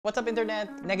What's up,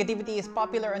 internet? Negativity is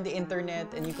popular on the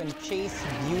internet, and you can chase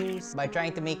views by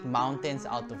trying to make mountains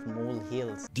out of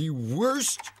molehills. The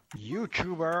worst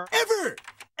YouTuber ever!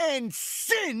 And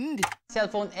send!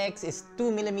 Cellphone X is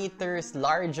 2 millimeters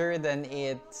larger than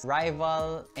its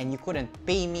rival, and you couldn't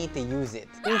pay me to use it.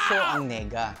 Puso ang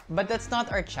nega. But that's not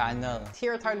our channel.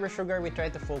 Here at Hardware Sugar, we try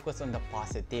to focus on the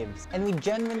positives. And we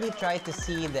genuinely try to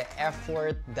see the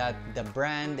effort that the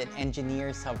brand and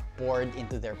engineers have poured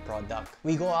into their product.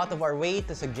 We go out of our way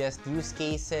to suggest use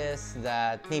cases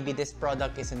that maybe this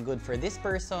product isn't good for this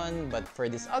person, but for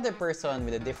this other person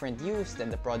with a different use, then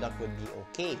the product would be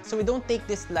okay. So we don't take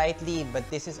this lightly, but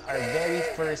this is our very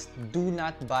first do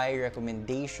not buy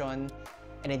recommendation,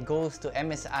 and it goes to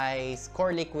MSI's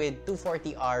Coreliquid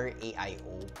 240R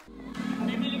AIO.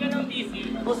 Bibili ka ng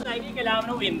PC, most likely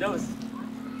kailangan ng Windows.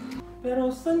 Pero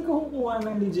saan ka kukuha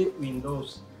ng legit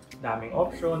Windows? Daming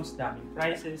options, daming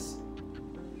prices.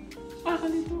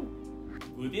 Nito.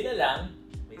 Buti na lang,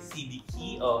 may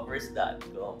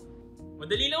cdkeyoffers.com.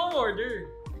 Madali lang ang order.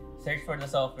 Search for the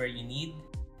software you need,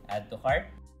 add to cart,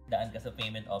 daan ka sa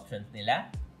payment options nila.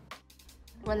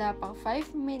 Wala pang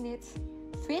 5 minutes,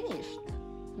 finished!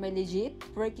 May legit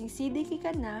working CDK ka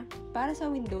na para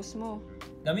sa Windows mo.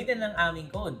 Gamitin lang aming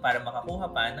code para makakuha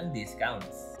pa ng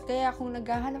discounts. Kaya kung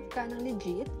naghahanap ka ng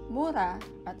legit, mura,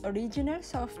 at original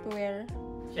software,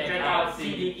 Check out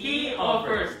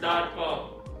cdkeyoffers.com.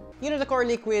 You know, the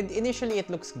Coreliquid, initially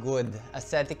it looks good.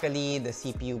 Aesthetically, the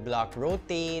CPU block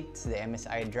rotates, the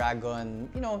MSI Dragon,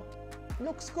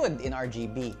 looks good in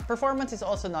RGB. Performance is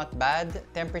also not bad.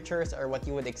 Temperatures are what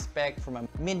you would expect from a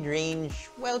mid-range,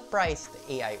 well-priced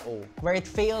AIO. Where it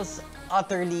fails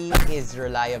utterly is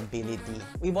reliability.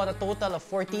 We bought a total of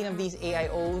 14 of these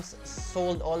AIOs,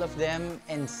 sold all of them,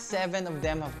 and 7 of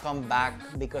them have come back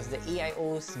because the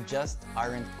AIOs just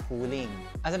aren't cooling.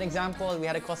 As an example, we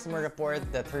had a customer report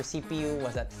that her CPU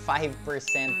was at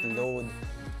 5% load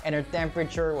and her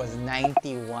temperature was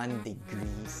 91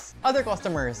 degrees. Other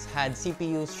customers had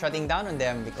CPUs shutting down on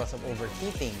them because of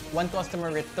overheating. One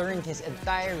customer returned his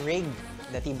entire rig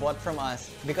that he bought from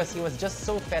us because he was just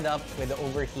so fed up with the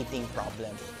overheating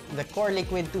problem. The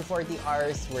Coreliquid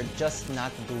 240Rs were just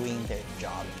not doing their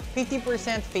job.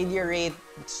 50% failure rate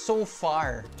so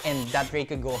far, and that rate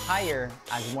could go higher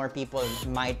as more people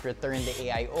might return the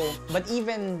AIO, but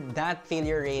even that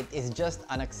failure rate is just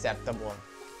unacceptable.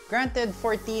 Granted,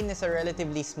 14 is a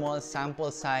relatively small sample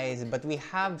size, but we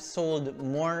have sold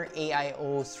more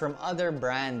AIOs from other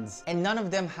brands, and none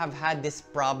of them have had this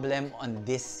problem on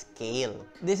this scale.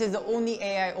 This is the only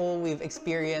AIO we've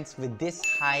experienced with this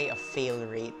high a fail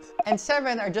rate. And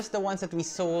 7 are just the ones that we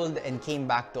sold and came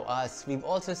back to us. We've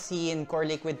also seen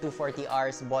Coreliquid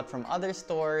 240Rs bought from other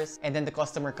stores, and then the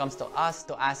customer comes to us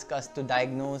to ask us to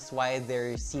diagnose why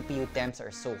their CPU temps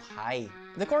are so high.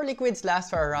 The Coreliquids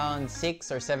last for around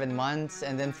 6 or 7 months,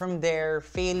 and then from there,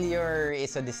 failure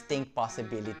is a distinct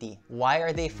possibility. Why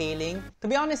are they failing? To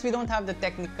be honest, we don't have the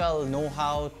technical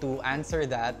know-how to answer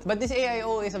that, but this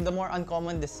AIO is of the more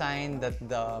uncommon design that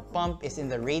the pump is in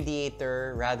the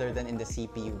radiator rather than in the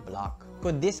CPU block.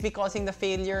 Could this be causing the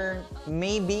failure?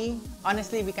 Maybe.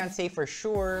 Honestly, we can't say for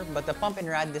sure, but the pump and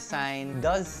rad design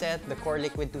does set the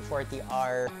Coreliquid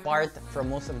 240R apart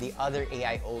from most of the other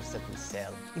AIOs that we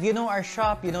sell. If you know our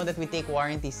shop, you know that we take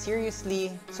warranty seriously.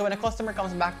 So when a customer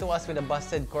comes back to us with a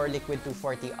busted Coreliquid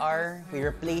 240R, we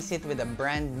replace it with a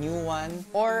brand new one,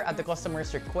 or at the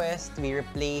customer's request, we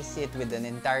replace it with an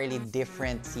entirely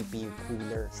different CPU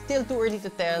cooler. Still too early to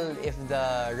tell if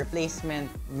the replacement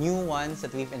new ones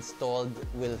that we've installed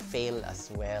will fail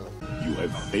as well. You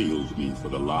have failed me for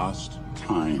the last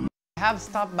time. I have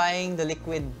stopped buying the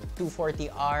Liquid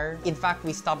 240R. In fact,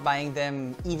 we stopped buying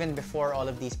them even before all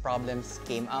of these problems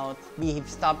came out. We've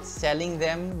stopped selling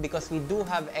them because we do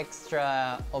have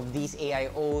extra of these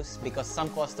AIOs because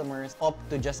some customers opt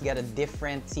to just get a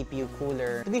different CPU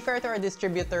cooler. To be fair to our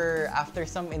distributor, after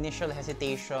some initial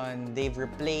hesitation, they've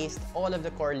replaced all of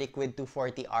the Coreliquid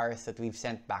 240Rs that we've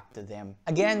sent back to them.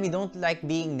 Again, we don't like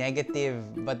being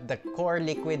negative, but the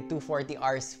Coreliquid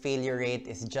 240R's failure rate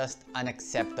is just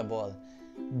unacceptable.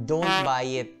 Don't buy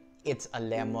it. It's a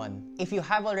lemon. If you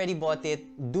have already bought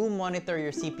it, do monitor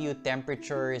your CPU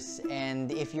temperatures,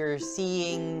 and if you're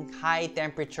seeing high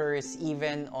temperatures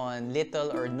even on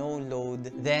little or no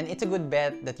load, then it's a good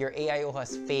bet that your AIO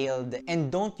has failed,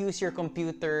 and don't use your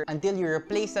computer until you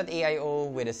replace that AIO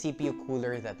with a CPU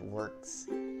cooler that works.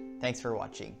 Thanks for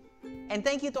watching. And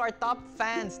thank you to our top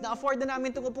fans. Na-afford na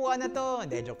namin itong upuan na to.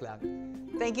 Hindi, joke lang.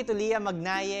 Thank you to Leah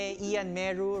Magnaye, Ian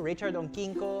Meru, Richard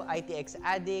Ongkinko, ITX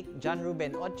Addict, John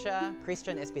Ruben Ocha,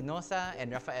 Christian Espinosa,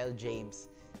 and Rafael James.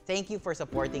 Thank you for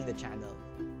supporting the channel.